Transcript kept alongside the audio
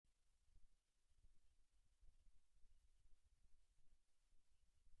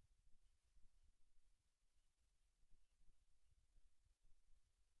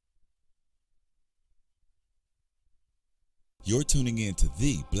You're tuning in to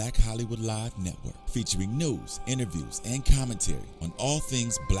the Black Hollywood Live Network, featuring news, interviews, and commentary on all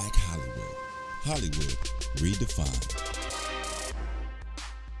things Black Hollywood. Hollywood redefined.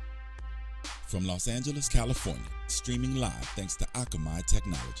 From Los Angeles, California, streaming live thanks to Akamai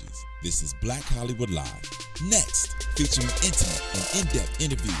Technologies. This is Black Hollywood Live Next, featuring intimate and in-depth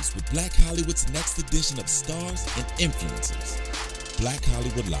interviews with Black Hollywood's next edition of stars and influencers. Black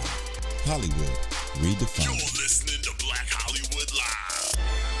Hollywood Live. Hollywood redefined. You're listening to Black Hollywood Live.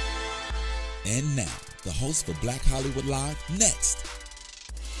 And now, the host for Black Hollywood Live, Next.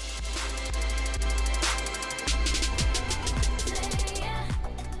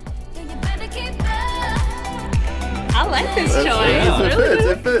 I like this choice.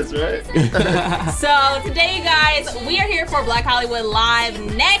 It fits, right? So today, you guys, we are here for Black Hollywood Live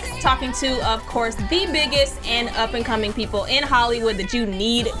Next, talking to, of course, the biggest and up-and-coming people in Hollywood that you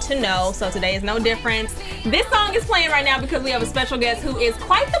need to know. So today is no different. This song is playing right now because we have a special guest who is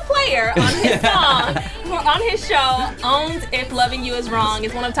quite the player on his song, on his show, owns If Loving You Is Wrong.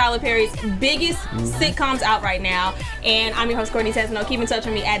 It's one of Tyler Perry's biggest sitcoms out right now. And I'm your host, Courtney Tezeno. Keep in touch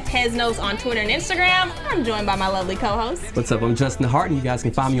with me at Teznos on Twitter and Instagram. I'm joined by my lovely co-host. What's up? I'm Justin Hart, and you guys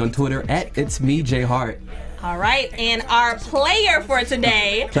can find me on Twitter at It's Me J Hart. All right, and our player for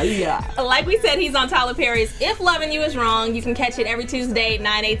today, like we said, he's on Tyler Perry's If Loving You Is Wrong. You can catch it every Tuesday,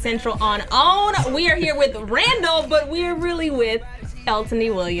 9, 8 Central on OWN. We are here with Randall, but we're really with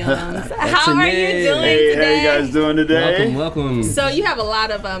Eltony Williams. How are you doing today? How you guys doing today? Welcome. So you have a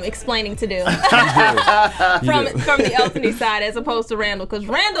lot of explaining to do from the Eltony side as opposed to Randall, because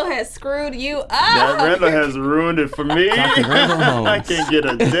Randall has screwed you up. Yeah, Randall has ruined it for me. I can't get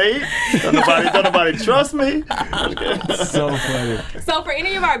a date. Don't nobody trust me. So funny. So for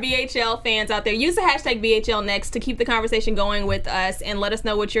any of our BHL fans out there, use the hashtag BHL Next to keep the conversation going with us and let us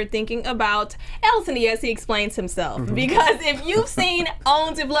know what you're thinking about Eltony as he explains himself. Because if you've seen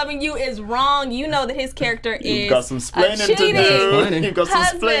owns If Loving You Is Wrong, you know that his character is got some splaining to do. You got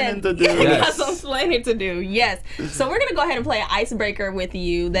some splaining to do. Got some splaining to do. Yes. So we're gonna go ahead and play an icebreaker with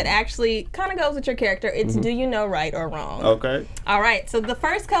you that actually kind of goes with your character. It's do you know right or wrong? Okay. All right. So the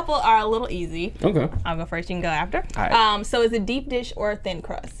first couple are a little easy. Okay. I'll go first. You can go after. All right. So is it deep dish or thin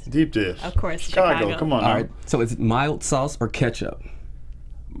crust? Deep dish. Of course, Chicago. Come on. All right. So is it mild sauce or ketchup?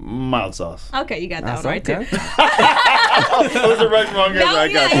 Mild sauce. Okay, you got that one right okay. too. Was it right, wrong?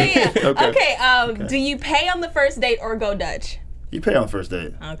 I got you. Okay. Do you pay on the first date or go Dutch? You pay on the first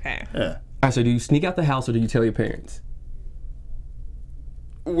date. Okay. Yeah. All right. So do you sneak out the house or do you tell your parents?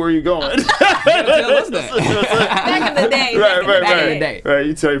 Where are you going? Tell us that. Back in the day. Back in the day. Right,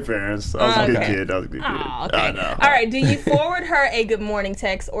 you tell your parents. I was a good Okay. kid. Oh, okay. I know. All right. Do you forward her a good morning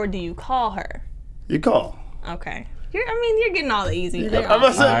text or do you call her? You call. Okay. You're getting all the easy. I'm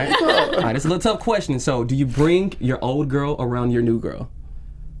gonna say, All right. you call. All right. It's a little tough question. So do you bring your old girl around your new girl?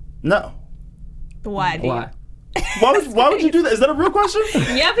 No. Why? Why? Why would you do that? Is that a real question?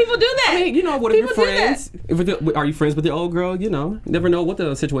 Yeah, people do that. I mean, you know, what if you're People do friends? Are you friends with your old girl? You know, you never know what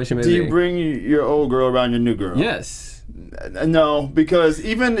the situation may Do be. you bring your old girl around your new girl? Yes. No, because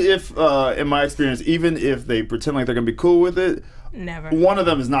even if, in my experience, even if they pretend like they're gonna be cool with it, Never. one of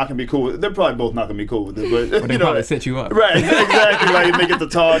them is not gonna be cool with it. They're probably both not gonna be cool with it, but They probably set you up. Right, exactly. Like they get to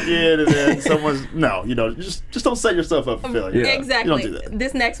talking, and then someone's just don't set yourself up for failure. Yeah. Exactly. You don't do that.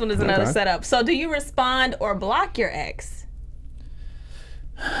 This next one is another Okay. setup. So do you respond or block your ex?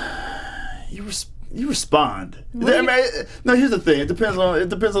 You respond. I mean, no, here's the thing. It depends on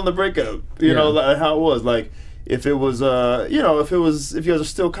the breakup. You know, like how it was. Like if it was, if you guys are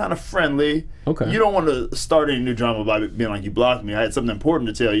still kind of friendly. Okay. You don't want to start any new drama by being like, you blocked me. I had something important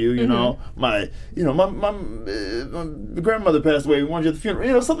to tell you. You know, my grandmother passed away. We wanted you at the funeral.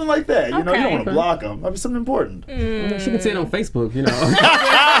 You know, something like that. You know, you don't want to block them. Might be something important. She can say it on Facebook. You know.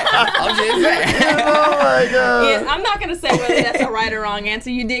 I'm just saying. Yeah, I'm not gonna say whether that's a right or wrong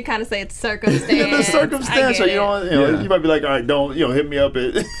answer. You did kind of say it's circumstance. It's circumstantial. I get it. You might be like, all right, don't hit me up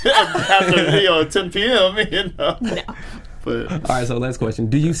at after 10 p.m. You know. No. But All right. So last question: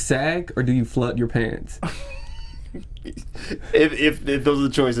 do you sag or do you flood your pants? if those are the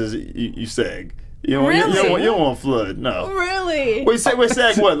choices, you sag. You don't want flood. No. Really? Wait, sag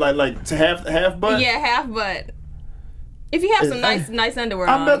what? Like to half butt? Yeah, half butt. If you have some nice underwear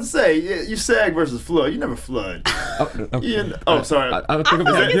I'm on. about to say you sag versus flood. You never flood. Sorry. I think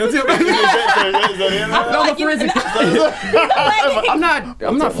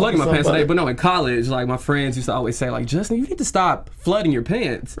I'm not flooding my pants today, but no, in college, like my friends used to always say, like, Justin, you need to stop flooding your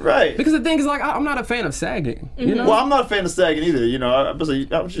pants. Right. Because the thing is, like, I'm not a fan of sagging. You know? Well, I'm not a fan of sagging either. You know, I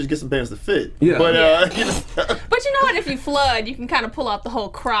would just get some pants to fit. Yeah. But But you know what? If you flood, you can kind of pull out the whole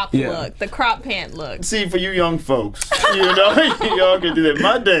crop look, the crop pant look. see, for you young folks, Y'all can do that.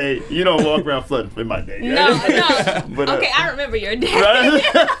 My day, you don't walk around flooding. In my day. No. But, okay, I remember your day.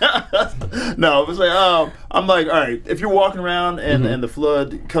 Right? No, it's like I'm like, all right, if you're walking around and the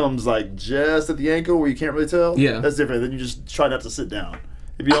flood comes like just at the ankle where you can't really tell, that's different. Then you just try not to sit down.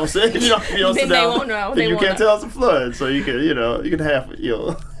 If you don't sit, if you don't sit they down, won't know. then you can't tell it's a flood. So you can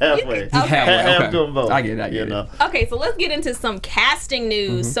halfway. Half to them both. I get it. Okay, so let's get into some casting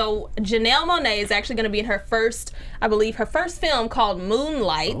news. So Janelle Monae is actually going to be in her first film called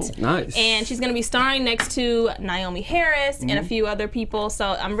Moonlight. Oh, nice. And she's going to be starring next to Naomi Harris and a few other people. So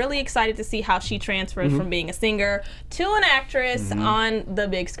I'm really excited to see how she transfers from being a singer to an actress on the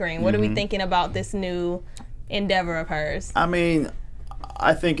big screen. What are we thinking about this new endeavor of hers? I mean,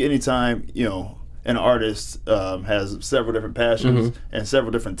 I think anytime, an artist has several different passions and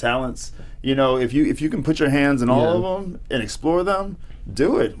several different talents, if you can put your hands in all of them and explore them,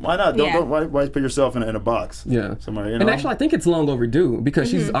 do it. Why not? Why put yourself in a box? Somewhere. And actually, I think it's long overdue because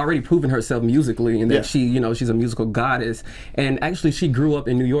she's already proven herself musically, and that she's a musical goddess. And actually, she grew up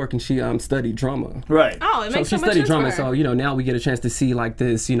in New York and she studied drama. Right. Oh, it makes so she much studied sense drama. for her. So now we get a chance to see like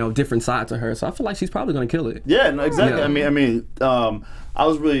this, different side to her. So I feel like she's probably gonna kill it. Yeah. No, exactly. Yeah. I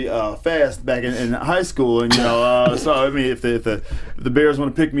was really fast back in high school, and so if the Bears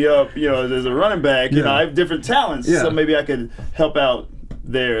want to pick me up, as a running back, I have different talents, so maybe I could help out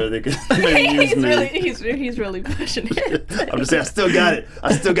there. They could maybe use me. He's really pushing it. I'm just saying, I still got it.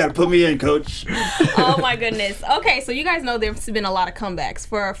 I still got to put me in, coach. Oh my goodness. Okay, so you guys know there's been a lot of comebacks.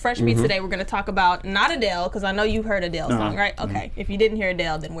 For Fresh Beats today, we're going to talk about not Adele, because I know you've heard Adele's song, right? Okay, if you didn't hear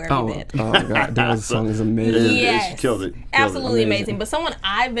Adele, then where have you been? Oh my God, Adele's song is amazing. Yes, she killed it. Absolutely amazing. But someone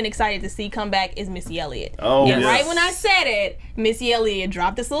I've been excited to see come back is Missy Elliott. Oh, and right when I said it, Missy Elliott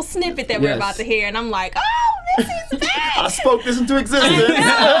dropped this little snippet that we're about to hear, and I'm like, oh, Missy's back. I spoke this into existence.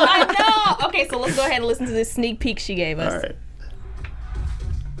 I know. Okay, so let's go ahead and listen to this sneak peek she gave us. All right.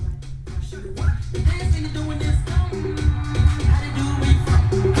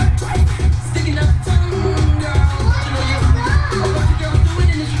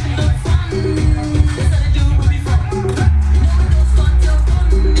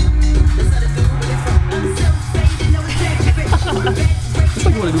 It's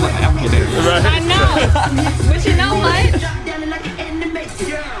like you want to do like an African dance. Right. I know. But you know what?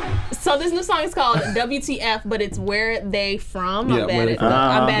 So this new song is called WTF, but it's Where They From. I'm bad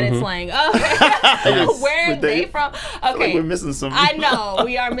at slang. Oh, Where They From. Okay. Like we're missing some. I know.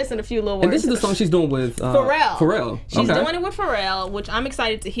 We are missing a few little words. And this is the song she's doing with Pharrell. She's doing it with Pharrell, which I'm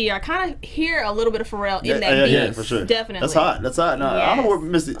excited to hear. I kind of hear a little bit of Pharrell in that beat. Yeah, for sure. Definitely. That's hot. No, I don't know where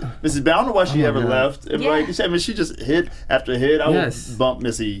Missy, but I don't know why she ever left. She just hit after hit. I would bump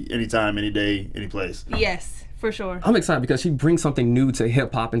Missy anytime, any day, any place. Yes. For sure. I'm excited because she brings something new to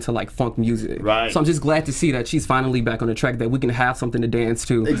hip hop and to like funk music. Right. So I'm just glad to see that she's finally back on the track, that we can have something to dance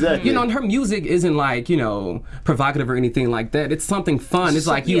to. Exactly. And her music isn't like, provocative or anything like that. It's something fun. It's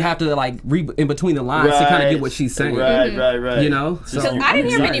like you have to like read in between the lines to kind of get what she's saying. Right. So I didn't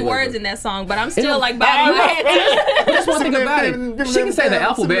hear many words in that song, but I'm still like bobbing my head. That's one thing about it. She can say the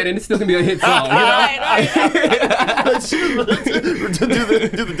alphabet and it still can be a hit song. Right.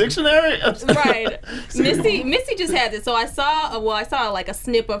 do the dictionary. Right. Missy just had it. So I saw like a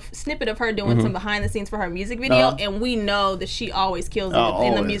snippet of her doing some behind the scenes for her music video, and we know that she always kills it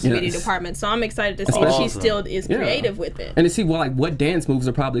in the music video department. So I'm excited to see if she still is creative with it. And to see what dance moves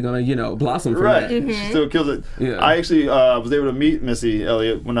are probably gonna blossom from that. She still kills it. Yeah. I actually was able to meet Missy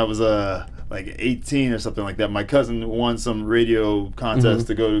Elliott when I was like 18 or something like that. My cousin won some radio contest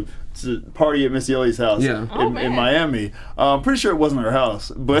to go to party at Missy Elliott's house in Miami. I'm pretty sure it wasn't her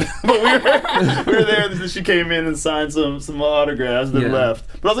house, but we were there. And she came in and signed some autographs and then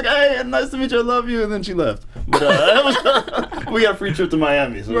left. But I was like, hey, nice to meet you, I love you, and then she left. But we got a free trip to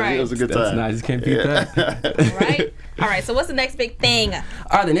Miami, so it was a good time. That's nice, can't beat that. Right? All right, so what's the next big thing? All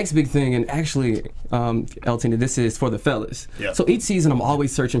right, the next big thing, and actually, Eltony, this is for the fellas. Yep. So each season, I'm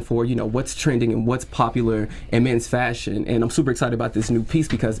always searching for, what's trending and what's popular in men's fashion. And I'm super excited about this new piece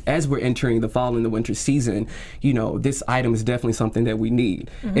because as we're entering the fall and the winter season, this item is definitely something that we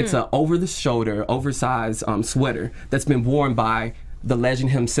need. It's a over-the-shoulder, oversized sweater that's been worn by the legend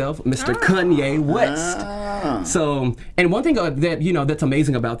himself, Mr. Kanye West. So, and one thing that that's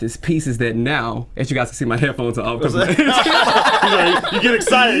amazing about this piece is that now, as you guys can see, my headphones are off. You get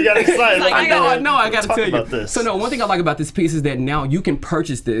excited. You got excited. I got to tell you. This. So no, one thing I like about this piece is that now you can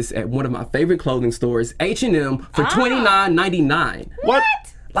purchase this at one of my favorite clothing stores, H&M, for $29.99. What?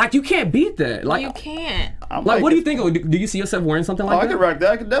 Like, you can't beat that. Like, you can't. Like, what do you think? Do you see yourself wearing something like that? I could rock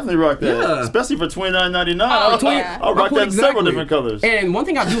that. I could definitely rock that. Yeah. Especially for $29.99. Yeah. I'll rock that in several different colors. And one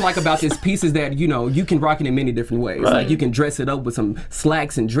thing I do like about this piece is that, you know, you can rock it in many different ways. Right. Like, you can dress it up with some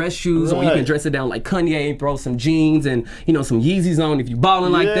slacks and dress shoes, or you can dress it down like Kanye and throw some jeans and, you know, some Yeezys on if you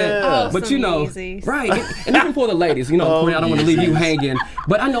balling like that. Oh, but, some you know, Yeezys. right. And even for the ladies, you know, I don't want to leave you hanging.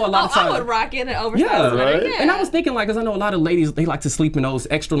 But I know a lot of times. I would rock it and oversized Yeah, sweater. Yeah. And I was thinking, like, because I know a lot of ladies, they like to sleep in those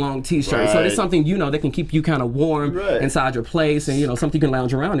extra long t-shirts. So it's something, you know, that can keep you kind of warm inside your place, and, you know, something you can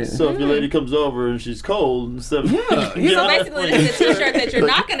lounge around in. So if your lady comes over and she's cold, instead of So basically, this is a t-shirt that you're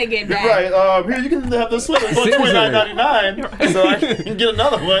not gonna get back. Right. Here, you can have this sweater for $29.99, so I can get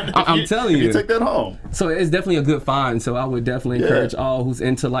another one. I'm telling you. You take that home. So it's definitely a good find. So I would definitely encourage all who's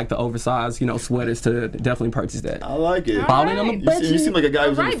into like the oversized, you know, sweaters to definitely purchase that. I like it. Balling on the budget. You seem like a guy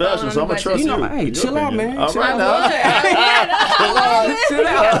who's into fashion, so I'm gonna trust you. Hey, chill out, man. All Chill right now.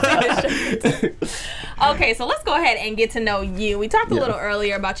 now. Okay, so let's go ahead and get to know you. We talked a little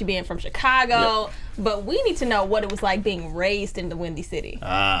earlier about you being from Chicago, but we need to know what it was like being raised in the Windy City.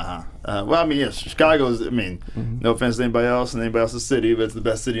 Well, I mean, yes, Chicago's, I mean, no offense to anybody else in anybody else's city, but it's the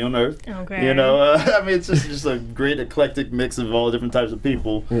best city on earth. Okay. You know, I mean, it's just a great eclectic mix of all different types of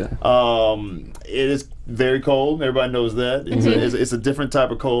people. Yeah. It is very cold. Everybody knows that. It's a different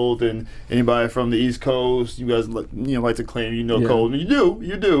type of cold than anybody from the East Coast. You guys, like to claim cold. And you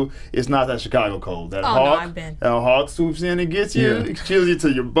do. It's not that Chicago cold. That hawk swoops in and gets you. It chills you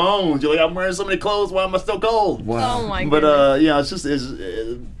to your bones. You're like, I'm wearing so many clothes. Why am I still cold? Wow. Oh my But goodness. it's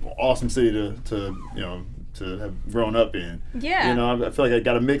an awesome city to have grown up in. Yeah. You know, I feel like I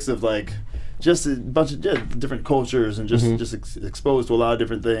got a mix of like just a bunch of different cultures and just exposed to a lot of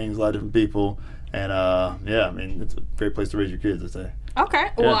different things, a lot of different people. And I mean, it's a great place to raise your kids, I'd say.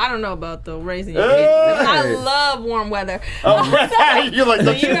 Okay. Well, I don't know about the raising your kids. I love warm weather. You're like,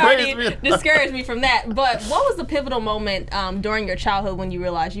 so you already discouraged me from that. But what was the pivotal moment during your childhood when you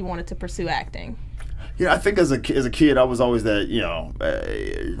realized you wanted to pursue acting? I think as a kid, I was always that,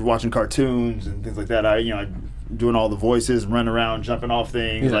 watching cartoons and things like that. I doing all the voices, running around, jumping off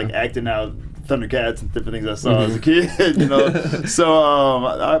things, like acting out Thundercats and different things I saw as a kid, So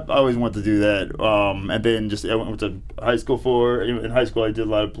I always wanted to do that. And then I went to high school in high school I did a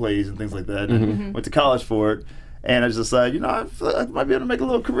lot of plays and things like that. And went to college for it. And I just decided, I feel like I might be able to make a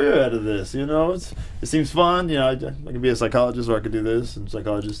little career out of this. It seems fun. I could be a psychologist, or I could do this and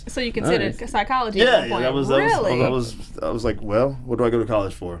psychologist. So you considered psychology? Yeah, at one point. Really? I was like, well, what do I go to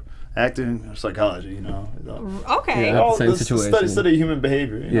college for? Acting or psychology? Okay. Yeah, same situation. Study human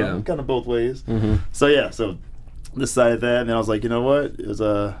behavior. Kind of both ways. So decided that, and then I was like, you know what? It was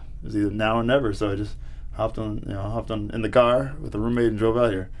either now or never. So I just hopped on in the car with a roommate and drove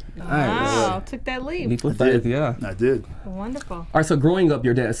out here. Wow, took that leap. I did. Wonderful. All right, so growing up,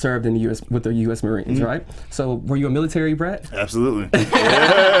 your dad served in the U.S. with the U.S. Marines, right? So were you a military brat? Absolutely.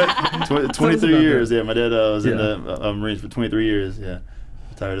 23 years. Yeah, my dad was in the Marines for 23 years. Yeah.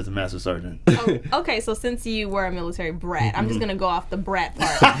 Retired as a master sergeant. Okay, so since you were a military brat, I'm just going to go off the brat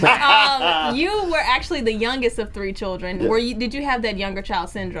part. You were actually the youngest of 3 children. Yeah. Did you have that younger child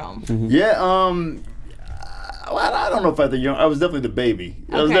syndrome? Yeah, well, I don't know if I was definitely the baby.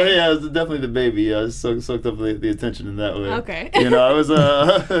 Okay. I was definitely the baby. I soaked up the attention in that way. Okay. I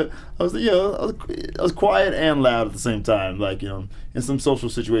was quiet and loud at the same time. Like, in some social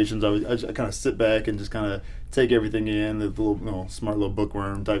situations, I kind of sit back and just kind of take everything in. The little, smart little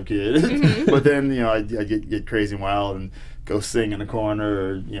bookworm type kid. But then, I get crazy and wild and go sing in the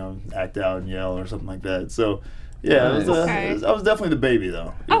corner, or act out and yell or something like that. So. Yeah, I was definitely the baby,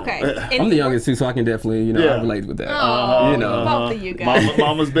 though. Okay. I'm the youngest, too, so I can definitely, relate with that. Both of you guys.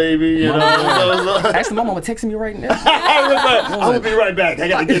 Mama's baby, Actually, my mama texting me right now. I will be right back. I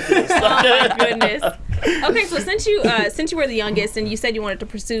got to get this. Oh, my goodness. Okay, so since you were the youngest and you said you wanted to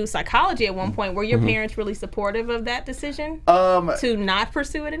pursue psychology at one point, were your parents really supportive of that decision to not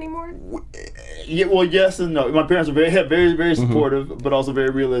pursue it anymore? Yeah, well, yes and no. My parents are very, very supportive, but also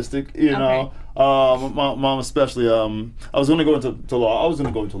very realistic. My mom especially. I was going to go into law. I was going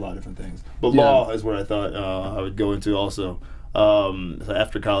to go into a lot of different things, but law is where I thought I would go into also. So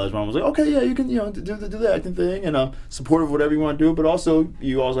after college, mom was like, okay, yeah, you can do the acting thing, and supportive of whatever you want to do, but also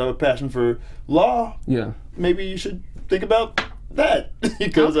you also have a passion for law. Yeah, maybe you should think about that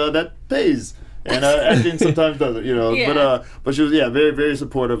because that pays. And acting sometimes doesn't, but she was very, very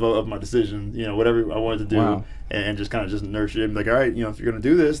supportive of my decision, whatever I wanted to do, and just kind of just nurture it and like, all right, if you're gonna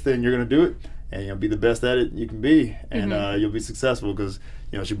do this, then you're gonna do it, and be the best at it you can be, and you'll be successful because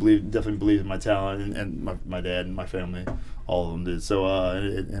you know, she definitely believed in my talent, and my dad and my family, all of them did. So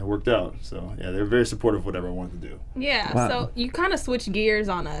it worked out. So yeah, they were very supportive of whatever I wanted to do. Yeah. Wow. So you kind of switched gears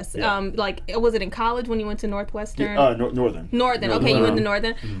on us. Yeah. Like, was it in college when you went to Northwestern? Northern. Northern. Okay, you went to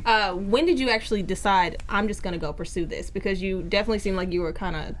Northern. When did you actually decide I'm just gonna go pursue this? Because you definitely seemed like you were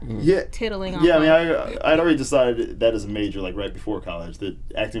kind of tittling on. Yeah, I mean, I'd already decided that as a major, like right before college, that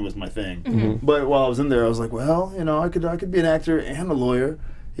acting was my thing. But while I was in there, I was like, well, you know, I could be an actor and a lawyer.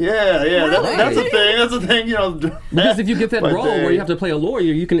 Yeah, Really? that's a thing. That's a thing, you know. Because if you get that role where you have to play a lawyer,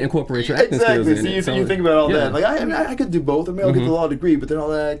 you can incorporate your acting skills in it. So you think about all that. Like, I could do both. I mean, I'll get the law degree, but then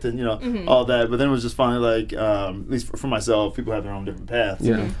I'll act and, you know, all that. But then it was just finally like, at least for myself, people have their own different paths.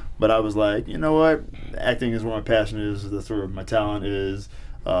 Yeah. But I was like, you know what? Acting is where my passion is. That's where my talent is.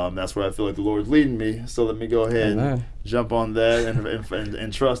 That's where I feel like the Lord's leading me. So let me go ahead and jump on that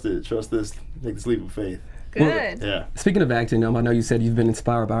and trust it. Trust this. Take this leap of faith. Good. Well, yeah. Speaking of acting, I know you said you've been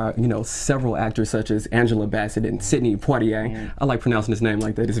inspired by, you know, several actors such as Angela Bassett and Sidney Poitier. I like pronouncing his name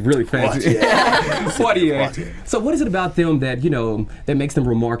like that. It's really fancy. Poitier. So what is it about them that, you know, that makes them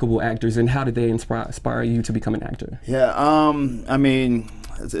remarkable actors, and how did they inspire you to become an actor? Yeah. I mean,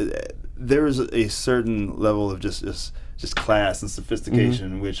 there is a certain level of just class and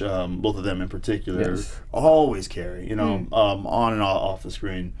sophistication, which both of them in particular always carry, you know, on and off the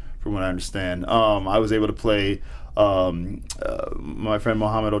screen, from what I understand. I was able to play, my friend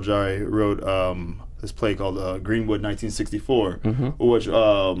Mohammed Al-Jari wrote this play called Greenwood 1964, which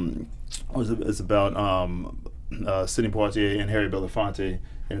it's about Sidney Poitier and Harry Belafonte,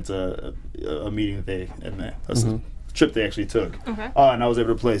 and it's a meeting that a trip they actually took. And I was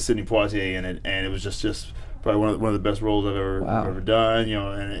able to play Sidney Poitier in it, and it was just probably one of the best roles I've ever done, you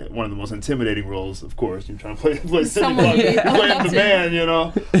know, and one of the most intimidating roles, of course. You're trying to play Sidney Poitier, playing the man, you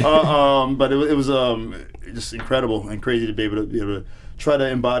know. But it was just incredible and crazy to be able to try to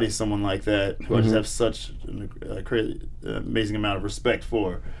embody someone like that, who I just have such a crazy, amazing amount of respect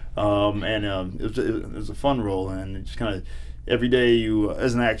for. It was a fun role, and it just kind of every day you,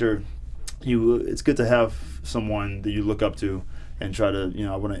 as an actor, it's good to have someone that you look up to and try to, you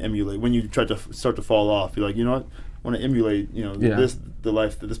know, I want to emulate. When you try to start to fall off, you're like, you know what, I want to emulate, you know, the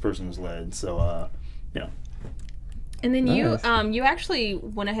life that this person has led. So, you know. And then you actually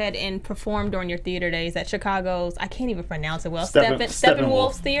went ahead and performed during your theater days at Chicago's, I can't even pronounce it well,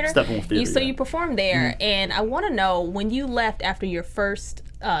 Steppenwolf's Theater. Steppenwolf Theater. So you performed there, and I want to know, when you left after your first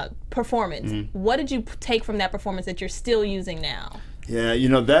performance, what did you take from that performance that you're still using now? Yeah, you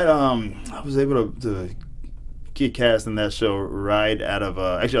know, that I was able to get cast in that show right out of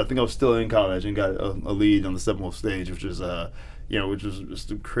actually I think I was still in college and got a lead on the Steppenwolf stage, which was which was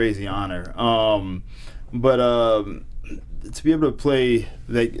just a crazy honor. But to be able to play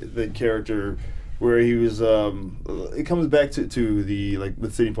that character where he was, it comes back to the, like,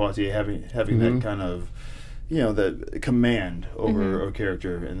 with Sidney Poitier having that kind of, you know, that command over a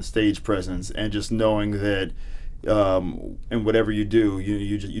character and the stage presence, and just knowing that in whatever you do,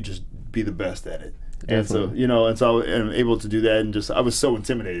 you just be the best at it. Definitely. And so I'm able to do that, and just I was so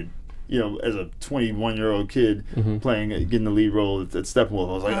intimidated, you know, as a 21-year-old kid getting the lead role at Steppenwolf.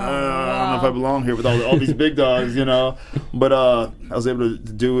 I was like, I don't know if I belong here with all these big dogs, you know. But I was able to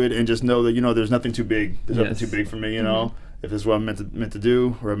do it and just know that, you know, there's nothing too big. There's nothing too big for me, you know. If this is what I'm meant to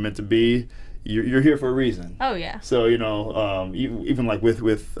do, or I'm meant to be, you're here for a reason. Oh yeah. So, you know, even like with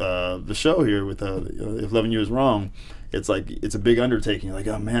the show here, with If Loving You Is Wrong, it's like, it's a big undertaking. You're like,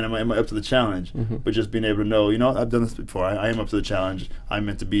 oh man, am I up to the challenge? But just being able to know, you know, I've done this before. I am up to the challenge. I'm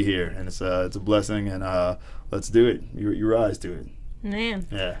meant to be here, and it's a blessing. And let's do it. You rise to it. Man.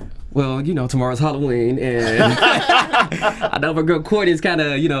 Yeah. Well, you know, tomorrow's Halloween, and I know my girl Courtney is kind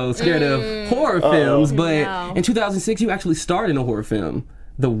of, you know, scared of horror films, but in 2006 you actually starred in a horror film.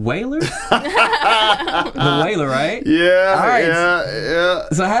 The Wailer? The Wailer, right? Yeah. All right. Yeah.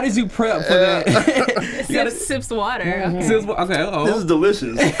 So how did you prep for that? Sips water. Okay. This is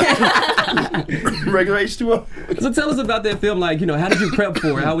delicious. Regular H2O. So tell us about that film. Like, you know, how did you prep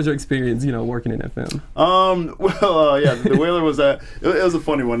for it? How was your experience, you know, working in that film? The Wailer was it was a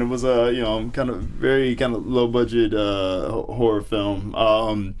funny one. It was you know, very low budget horror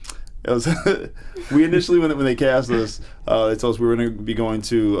film. It was we initially, when they cast us, they told us we were going to be going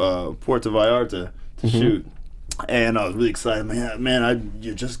to Puerto Vallarta to shoot, and I was really excited. Man, I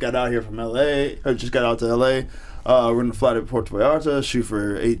just got out here from LA. I just got out to LA. We're going to fly to Puerto Vallarta, shoot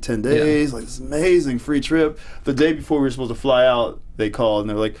for 8-10 days. Like, this amazing free trip. The day before we were supposed to fly out, they called and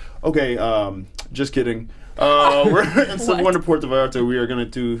they were like, "Okay, just kidding. Instead of going to Puerto Vallarta, we are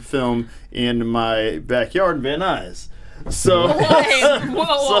going to film in my backyard in Van Nuys." So,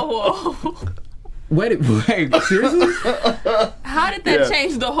 whoa. Wait, seriously? How did that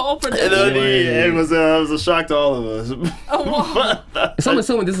change the whole production? It was a shock to all of us. Oh, wow. So I'm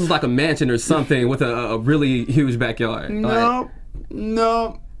assuming this is like a mansion or something with a really huge backyard. No,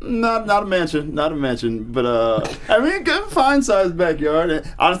 not a mansion, but I mean, good, fine-sized backyard.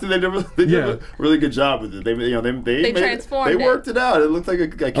 And honestly, they did a really good job with it. They transformed. They worked it out. It looked like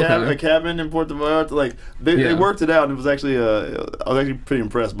a cabin in Puerto Vallarta. Like they worked it out, and it was actually I was actually pretty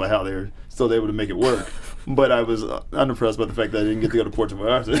impressed by how they were still able to make it work. But I was unimpressed by the fact that I didn't get to go to Puerto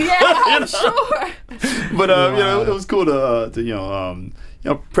Vallarta. Yeah, I'm sure. But it was cool to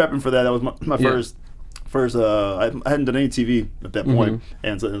prepping for that. That was my first. I hadn't done any TV at that point,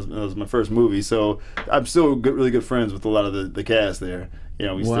 and so it was my first movie. So I'm still really good friends with a lot of the cast there.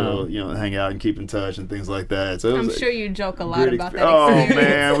 We still hang out and keep in touch and things like that. So I'm sure you joke a lot about that. Oh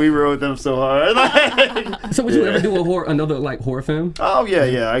man, we rode them so hard. So would you ever do another horror film? Oh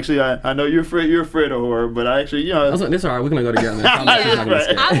yeah. Actually, I know you're afraid of horror, but I actually I was like, it's all right. We're gonna go together. I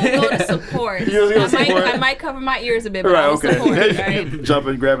will go to support. I might cover my ears a bit, but I will support. Right?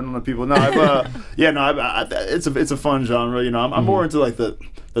 Jumping, grabbing on the people. No, it's a fun genre. I'm more into like the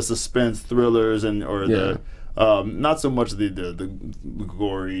suspense thrillers not so much the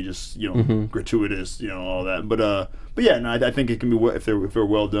gory, just gratuitous, all that. But yeah, no, I think it can be if they're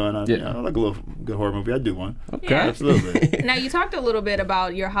well done. I like a little good horror movie. I'd do one. Okay, absolutely. Now you talked a little bit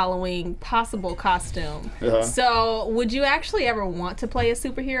about your Halloween possible costume. So would you actually ever want to play a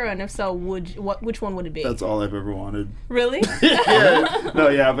superhero? And if so, which one would it be? That's all I've ever wanted. Really? Yeah. No,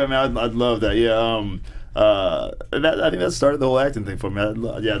 yeah. I mean, I'd love that. Yeah. I think that started the whole acting thing for me. I'd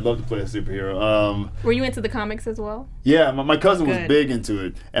love to play a superhero. Were you into the comics as well? Yeah, my cousin was big into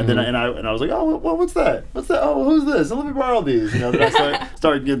it, and then I was like, oh, well, what's that? Oh, who's this? Let me borrow these. Then I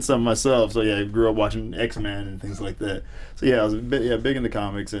started getting some myself. So yeah, I grew up watching X-Men and things like that. So yeah, I was big into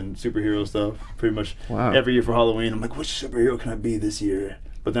comics and superhero stuff. Pretty much every year for Halloween, I'm like, which superhero can I be this year?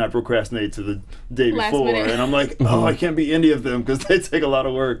 But then I procrastinate to the day before, and I'm like, oh, I can't be any of them because they take a lot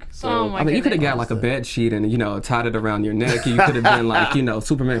of work. So I mean, you could have got like a bed sheet and tied it around your neck. You could have been like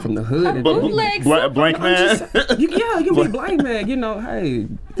Superman from the hood. Blank Man. You can be Blank Man. Hey.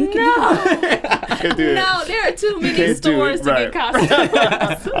 No, there are too many stores to get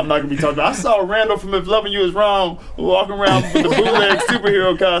costumes. I'm not gonna be talking about. I saw Randall from If Loving You Is Wrong walking around with the bootleg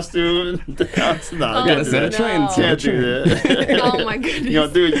superhero costume. Gotta set a trend. Can't do that. Oh my goodness. You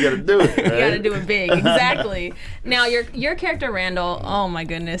don't do it, you gotta do it. Right? You gotta do it big. Exactly. Now your character Randall, oh my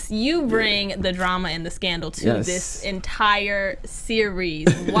goodness, you bring the drama and the scandal to this entire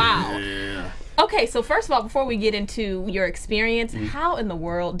series. Wow. Yeah. Okay, so first of all, before we get into your experience, how in the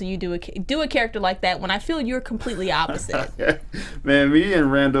world do you do a character like that when I feel you're completely opposite? Man, me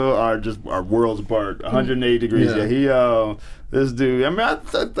and Randall are worlds apart, 180 degrees. Yeah, this dude. I mean, I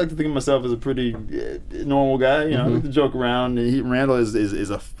like to think of myself as a pretty normal guy. I like to joke around. Randall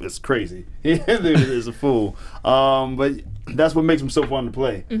is crazy. He is a fool. But that's what makes him so fun to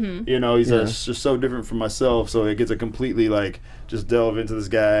play. He's just so different from myself. So it gets to completely just delve into this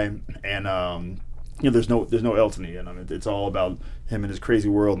guy, and there's no Eltony in him. It's all about him and his crazy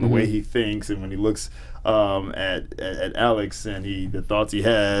world and the way he thinks, and when he looks at Alex and the thoughts he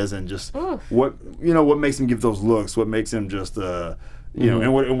has, and just what makes him give those looks, what makes him just and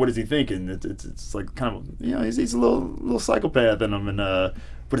what is he thinking? It's like kind of he's a little psychopath in him, and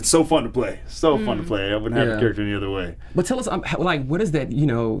but it's so fun to play. So fun to play. I wouldn't have a character any other way. But tell us, where does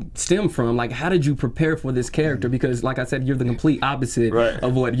that, stem from? Like, how did you prepare for this character? Because, like I said, you're the complete opposite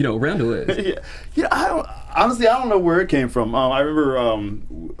of what, Randall is. Honestly, I don't know where it came from. I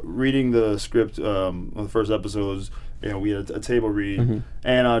remember reading the script on the first episodes. We had a table read,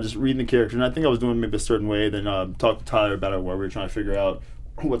 and just reading the character. And I think I was doing maybe a certain way. Then talked to Tyler about it while we were trying to figure out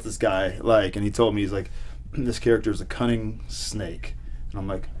what's this guy like. And he told me, he's like, this character is a cunning snake. And I'm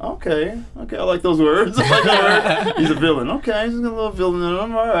like, okay, I like those words. I like that word. He's a villain. Okay, he's a little villain in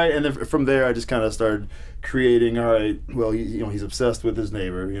him. All right. And then from there, I just kind of started creating. All right, well, he's obsessed with his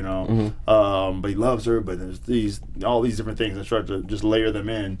neighbor, but he loves her. But there's all these different things. I started to just layer them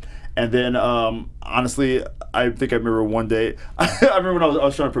in. And then, honestly, I think I remember one day. I remember when I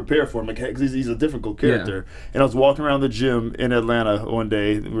was trying to prepare for him, because he's a difficult character. And I was walking around the gym in Atlanta one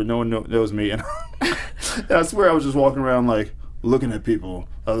day where no one knows me, and I swear I was just walking around looking at people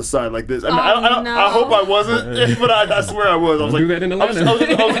on the side like this. I hope I wasn't, but I swear I was. I was like, I was in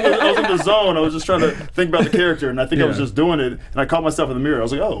the zone. I was just trying to think about the character, and I think I was just doing it. And I caught myself in the mirror. I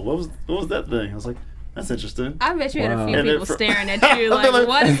was like, oh, what was that thing? I was like, that's interesting. I bet you had a few people staring at you like,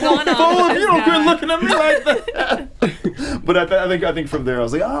 what is going on? Fool, you don't quit looking at me like that. But I think from there I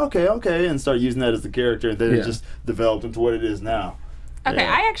was like, oh, okay, and started using that as the character, and then it just developed into what it is now. Okay,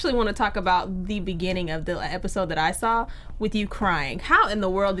 I actually want to talk about the beginning of the episode that I saw with you crying. How in the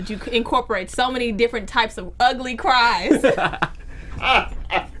world did you incorporate so many different types of ugly cries? From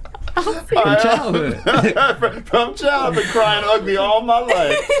childhood. From childhood, I've been crying ugly all my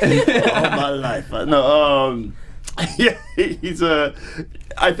life. All my life. No, yeah, he's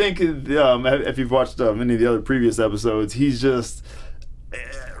I think if you've watched any of the other previous episodes, he's just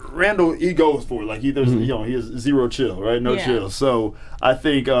Randall. He goes for it. Like he has zero chill, right? No chill. So I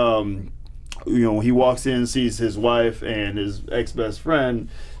think he walks in, sees his wife and his ex best friend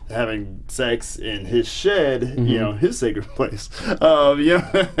having sex in his shed, his sacred place. Oh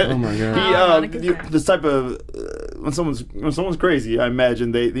my God. This type of when someone's crazy, I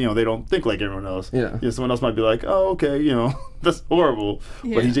imagine they don't think like everyone else. Yeah. Someone else might be like, oh, okay, that's horrible.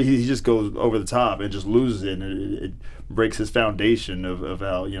 Yeah. But he just goes over the top and just loses it, and it breaks his foundation of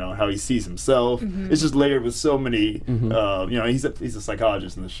how he sees himself. It's just layered with so many. He's a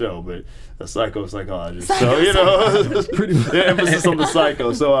psychologist in the show, but a psychologist. So pretty much. Emphasis on the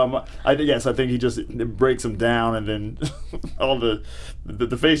psycho. So I think he just breaks him down, and then all the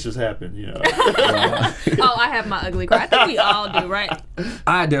face just happened. Oh, I have my ugly cry. I think we all do, right?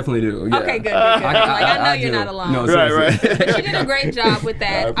 I definitely do. Yeah. Okay, good. I know you're not alone. No, right. You did a great job with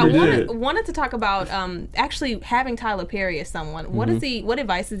that. I did. wanted to talk about actually having Tyler Perry as someone. What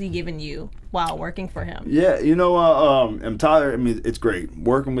advice has he given you while working for him? Yeah, and Tyler, I mean, it's great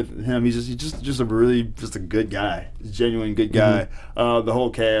working with him. He's just a really a good guy, genuine good guy. The whole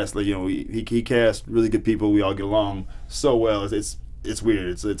cast, like, he cast really good people. We all get along so well. It's weird.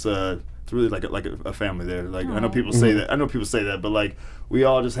 It's really like a family there. Like I know people say that, but like we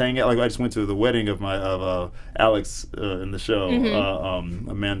all just hang out. Like I just went to the wedding of Alex in the show,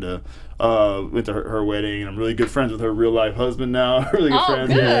 Amanda. Went to her wedding, and I'm really good friends with her real life husband now. Really good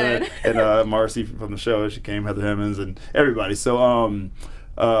friends. Good. And Marcy from the show, she came, Heather Hemmons, and everybody. So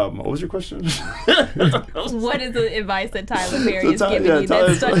what was your question? What is the advice that Tyler Perry is giving you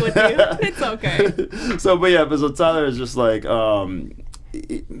that stuck with you? It's okay. So Tyler is just like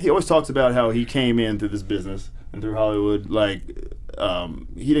he always talks about how he came in through this business and through Hollywood. Like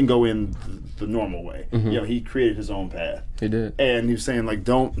he didn't go in the normal way. He created his own path. He did. And he was saying, like,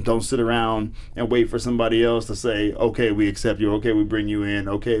 don't sit around and wait for somebody else to say, okay, we accept you. Okay, we bring you in.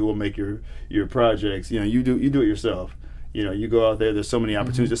 Okay, we'll make your projects. You do it yourself. You go out there. There's so many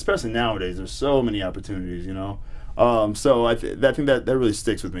opportunities, especially nowadays. There's so many opportunities. So I think that really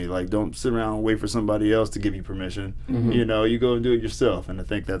sticks with me. Like, don't sit around and wait for somebody else to give you permission. You go and do it yourself. And I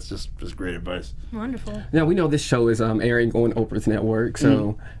think that's just great advice. Wonderful. Now we know this show is airing on Oprah's network.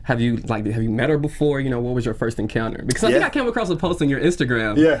 So have you met her before? What was your first encounter? Because I think I came across a post on your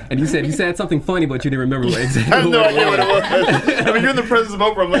Instagram. Yeah. And you said something funny, but you didn't remember what exactly. I have no idea what it was. I mean, you're in the presence of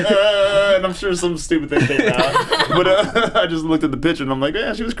Oprah. I'm like, and I'm sure some stupid thing came out. But I just looked at the picture and I'm like,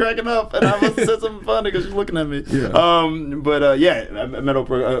 yeah, she was cracking up, and I must have said something funny because she's looking at me. Yeah. I met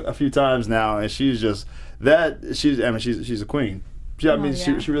Oprah a few times now, and she's a queen. She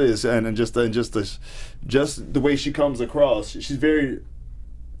really is, and just the way she comes across, she's very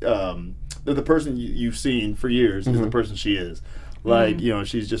the person you've seen for years is the person she is. Like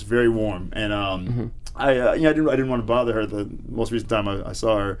she's just very warm, and I didn't want to bother her the most recent time I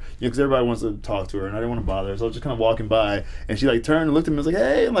saw her, because everybody wants to talk to her, and I didn't want to bother her, so I was just kind of walking by, and she like turned and looked at me and was like,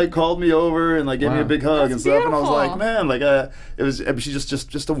 hey, and like called me over and like gave me a big hug and stuff, and I was like, man, like she's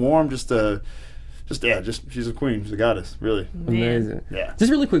just a warm, she's a queen, she's a goddess, really. Amazing. Yeah.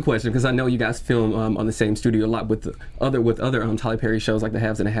 Just a really quick question, because I know you guys film on the same studio a lot with other Tyler Perry shows, like The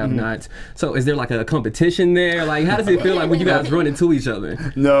Haves and the Have-Nots. So is there like a competition there? Like, how does it feel like when you guys run into each other?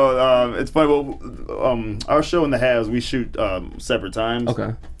 No, it's funny. Well, our show and The Haves, we shoot separate times.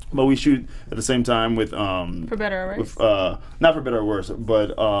 Okay. But we shoot at the same time with For Better or Worse. Not For Better or Worse,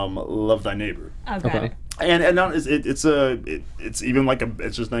 but Love Thy Neighbor. Okay. And it's even like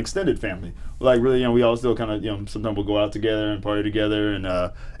it's just an extended family. Like really, we all still kind of sometimes we'll go out together and party together,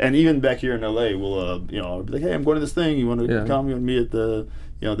 and even back here in LA, we'll I'll be like, hey, I'm going to this thing. You want to come with me at the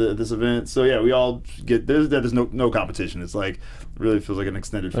this event? So yeah, we all get there's no competition. It's like really feels like an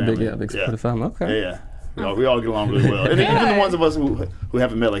extended family. Big extended family. Okay. Yeah. We all get along really well. And even the ones of us who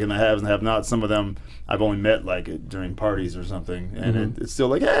haven't met, like in the Haves and Have-Nots, some of them I've only met like during parties or something, and it's still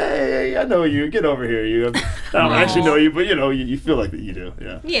like, hey, I know you, get over here. I don't actually know you, but you feel like that you do.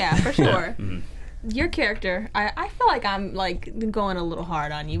 Yeah. Yeah, for sure. your character, I feel like I'm like going a little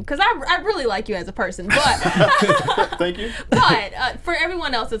hard on you because I really like you as a person, but thank you. But for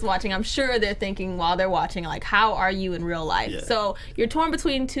everyone else that's watching, I'm sure they're thinking while they're watching, like, how are you in real life? Yeah. So you're torn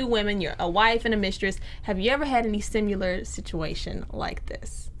between two women, you're a wife and a mistress. Have you ever had any similar situation like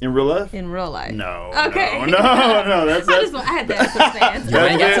this? In real life? In real life. No. Okay. No. That's I had to ask some fans. You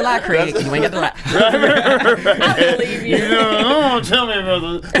ain't got to lie, Craig. You ain't got to lie. I believe you. Don't tell me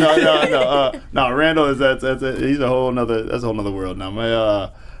about this. No. Randall is he's a whole nother world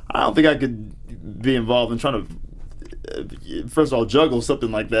now. I don't think I could be involved in trying to. First of all, juggle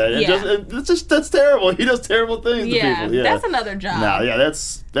something like that. That's terrible. He does terrible things to people. Yeah, that's another job. No, yeah,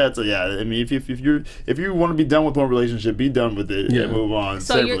 that's I mean, if you want to be done with one relationship, be done with it and move on.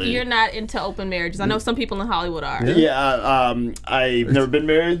 So you're not into open marriages. I know some people in Hollywood are. Yeah, I've never been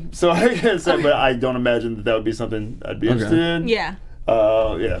married, so I guess, but I don't imagine that would be something I'd be interested in. Yeah.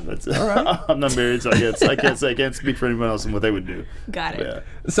 That's all right. I'm not married, so I can't speak for anyone else and what they would do. Got it. Yeah.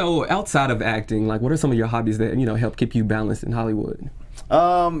 So outside of acting, like, what are some of your hobbies that help keep you balanced in Hollywood?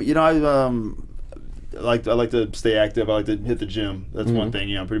 I like to stay active. I like to hit the gym. That's one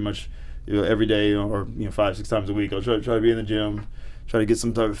thing. Pretty much every day or 5-6 times a week. I'll try to be in the gym. Try to get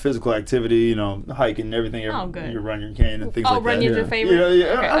some type of physical activity, hiking and everything. Good. You Runyon Canyon and things like that. Runyon's your favorite?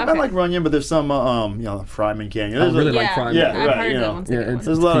 I like Runyon, but there's some, Fryman Canyon. I really like Fryman. Yeah, I've right. heard that one's a good one.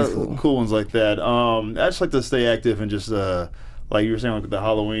 There's a lot of cool ones like that. I just like to stay active and just, like you were saying with the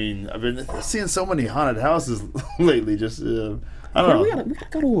Halloween. I've been seeing so many haunted houses lately. Just, I don't know. We gotta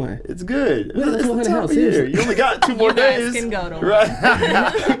go to one. It's good. We gotta go to It's a time of year. You only got 2 more days. You guys can go to one.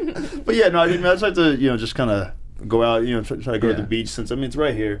 Right. But yeah, no, I just like to, just kind of go out, try to go to the beach since it's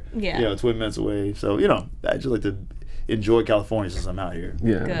right here. Yeah. 20 minutes away. So, I just like to enjoy California since I'm out here.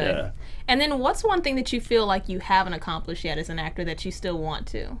 Yeah. Good. Yeah. And then what's one thing that you feel like you haven't accomplished yet as an actor that you still want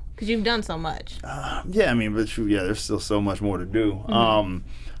to? Because you've done so much. There's still so much more to do.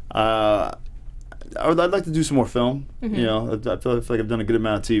 I'd like to do some more film. I feel like I've done a good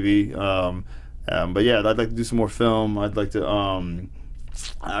amount of TV. But yeah, I'd like to do some more film. I'd like to.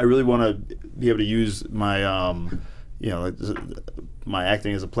 I really want to be able to use my, my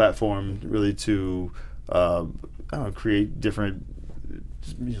acting as a platform, really to, create different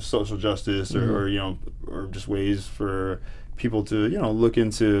social justice or just ways for people to, look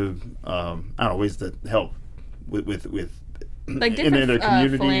into, ways that help with like different in their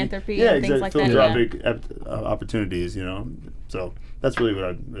community, philanthropy and things like that. Philanthropic opportunities, So that's really what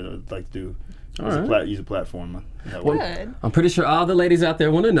I'd like to do. Use a platform. Good. I'm pretty sure all the ladies out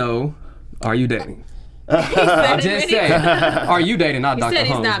there want to know: are you dating? I just say, are you dating? Not Dr. He said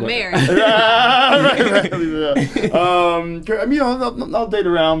he's Holmes, not married. I'll date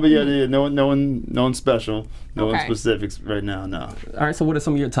around, but no one special, no one specifics right now. No. All right. So, what are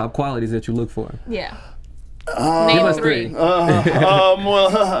some of your top qualities that you look for? Yeah. Give us 3.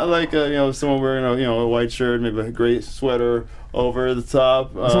 Well, I like someone wearing a white shirt, maybe a gray sweater over the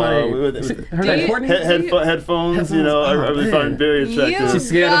top. Her name Courtney? Headphones. I really find very attractive. She's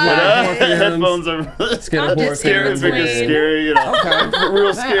scared of headphones are scared of scary, scary.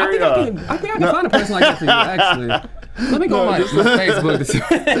 Real scary. I think I can find a person like that for you, actually. Let me go on my Facebook to see.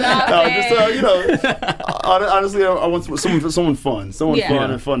 Honestly, I want someone fun,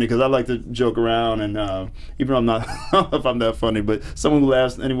 fun and funny, because I like to joke around, and even though I'm not, if I'm that funny, but someone who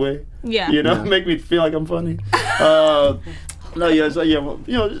laughs anyway. Yeah. Make me feel like I'm funny.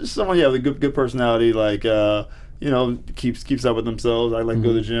 Someone with a good personality, like keeps up with themselves. I like to go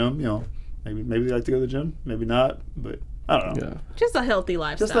to the gym. Maybe they like to go to the gym, maybe not, but I don't know. Yeah. Just a healthy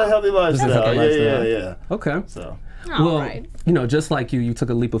lifestyle. Yeah. Okay. So. Right. Just like you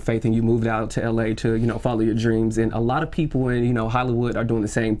took a leap of faith and you moved out to LA to, follow your dreams. And a lot of people in, Hollywood are doing the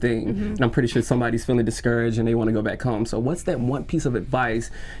same thing. And I'm pretty sure somebody's feeling discouraged and they want to go back home. So what's that one piece of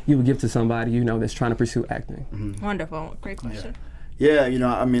advice you would give to somebody, that's trying to pursue acting? Wonderful. Great question. Yeah,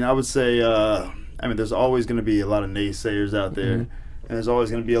 I would say, there's always going to be a lot of naysayers out there. And there's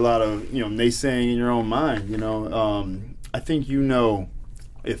always going to be a lot of, naysaying in your own mind, I think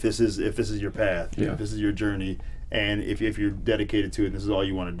if this is your path, if this is your journey, and if you're dedicated to it, and this is all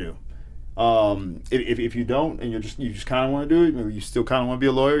you want to do. If you don't, and you just kind of want to do it, maybe you still kind of want to be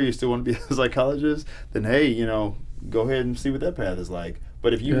a lawyer, you still want to be a psychologist, then hey, go ahead and see what that path is like.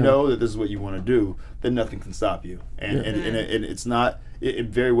 But if you know that this is what you want to do, then nothing can stop you. And it's not. It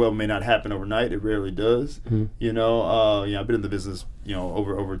very well may not happen overnight. It rarely does. I've been in the business,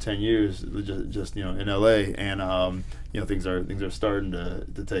 over 10 years, just in LA, and things are starting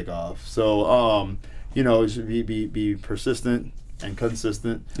to take off. So it should be persistent and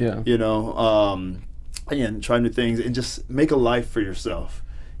consistent. Yeah. Again, try new things and just make a life for yourself.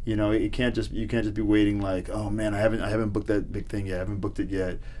 You know, you can't just be waiting like, oh man, I haven't booked that big thing yet. I haven't booked it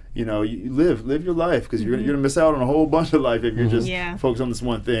yet. You know, you live your life, because you're gonna miss out on a whole bunch of life if you're just focused on this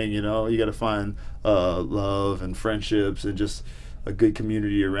one thing. You know, you got to find love and friendships, and just a good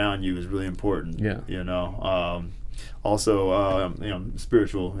community around you is really important. Yeah. You know, also you know,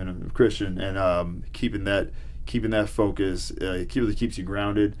 spiritual and Christian, and keeping that focus keeps you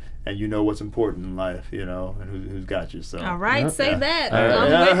grounded, and you know what's important in life, you know, and who's got you. So all right, say that.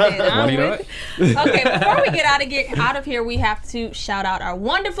 I'm with it. Okay, before we get out of here, we have to shout out our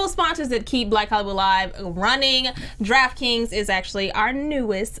wonderful sponsors that keep Black Hollywood Live running. DraftKings is actually our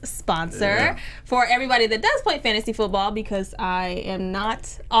newest sponsor for everybody that does play fantasy football, because I am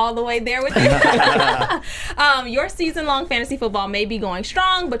not all the way there with it. Your season-long fantasy football may be going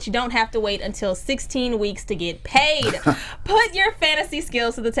strong, but you don't have to wait until 16 weeks to get paid. Put your fantasy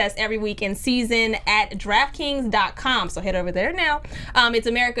skills to the test every week in season at DraftKings.com. So head over there now. It's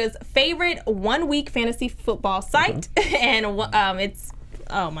America's favorite one-week fantasy football site, and it's,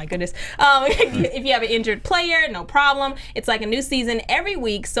 oh my goodness. If you have an injured player, no problem. It's like a new season every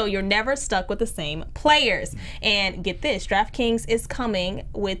week, so you're never stuck with the same players. And get this, DraftKings is coming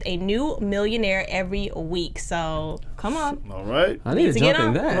with a new millionaire every week. So come on. All right. I need to jump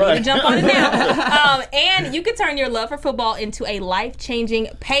in that. You need to jump on it now. And you can turn your love for football into a life-changing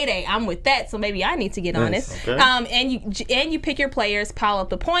payday. I'm with that, so maybe I need to get on it. Okay. And you pick your players, pile up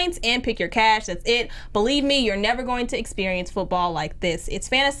the points, and pick your cash. That's it. Believe me, you're never going to experience football like this. It's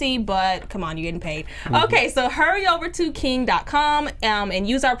fantasy, but come on, you're getting paid. Okay, so hurry over to king.com and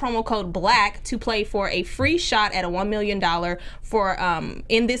use our promo code BLACK to play for a free shot at a $1 million for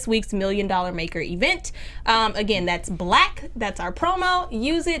in this week's $1 Million Maker event. Again, that's BLACK. That's our promo.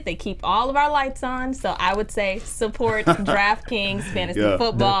 Use it. They keep all of our lights on. So I would say support DraftKings fantasy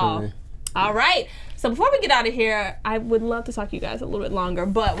football. Definitely. All right. So before we get out of here, I would love to talk to you guys a little bit longer,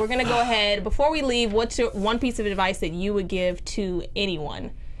 but we're going to go ahead. Before we leave, what's your one piece of advice that you would give to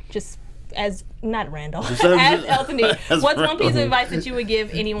anyone? Just as, not Randall, as Eltony. What's one piece of advice that you would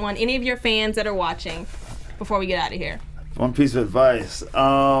give anyone, any of your fans that are watching, before we get out of here? One piece of advice.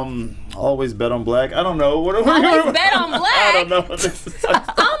 Always bet on black. I don't know. Always bet on black? I don't know.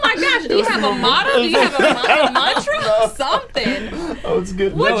 Oh my gosh. Do you have a motto? Do you have a mantra? No. Something. Oh, it's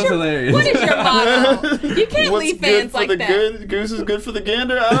good. That was hilarious. What is your motto? You can't leave fans like that. Good goose is good for the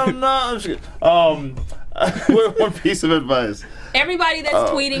gander? I don't know. One piece of advice. Everybody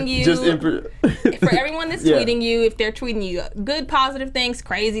that's tweeting you, for everyone that's tweeting you, if they're tweeting you good, positive things,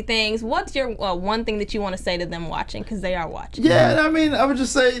 crazy things, what's your one thing that you want to say to them watching? Because they are watching. Yeah, I mean, I would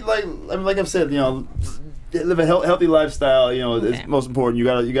just say, like I've said, you know, live a healthy lifestyle. You know, it's most important. You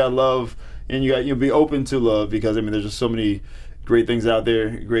gotta love, and you got be open to love, because I mean, there's just so many great things out there,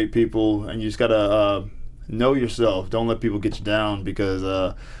 great people, and you just gotta know yourself. Don't let people get you down, because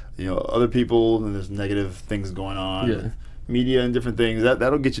you know, other people, and there's negative things going on. Yeah. Media and different things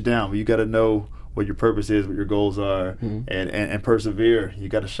that'll get you down, but you got to know what your purpose is, what your goals are, and persevere. You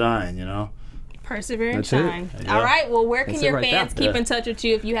got to shine, you know. Persevere and shine. Yeah. All right. Well, where can your fans keep in touch with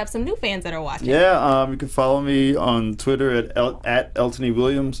you if you have some new fans that are watching? Yeah, you can follow me on Twitter at Eltony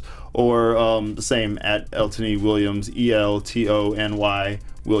Williams, or the same at Eltony Williams, ELTONY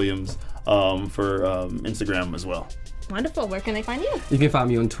Williams, for Instagram as well. Wonderful. Where can they find you? You can find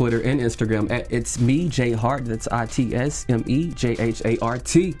me on Twitter and Instagram at It's Me J Hart. That's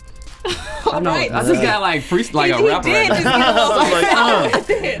ITSMEJHART. All right. I just got like like a rapper. He did just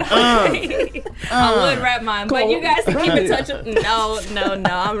get a I would rap mine, but you guys can keep in touch with No,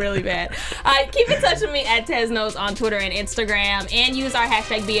 I'm really bad. Keep in touch with me at Tezeno on Twitter and Instagram, and use our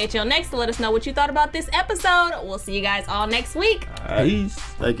hashtag BHL Next to let us know what you thought about this episode. We'll see you guys all next week. All right. Peace.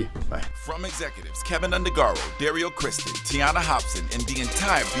 Thank you. Bye. From executives Kevin Undergaro, Dario Kristen, Tiana Hobson, and the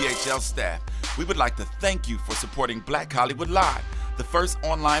entire BHL staff, we would like to thank you for supporting Black Hollywood Live, the first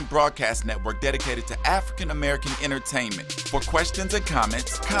online broadcast network dedicated to African American entertainment. For questions and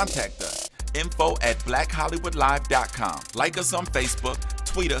comments, contact us. info@blackhollywoodlive.com. Like us on Facebook,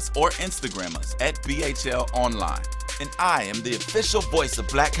 tweet us, or Instagram us at BHL Online. And I am the official voice of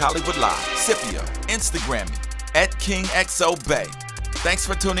Black Hollywood Live, Scipio. Instagram me at KingXOBay. Thanks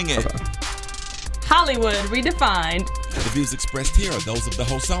for tuning in. Hollywood Redefined. The views expressed here are those of the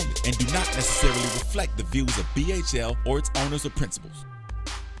host only and do not necessarily reflect the views of BHL or its owners or principals.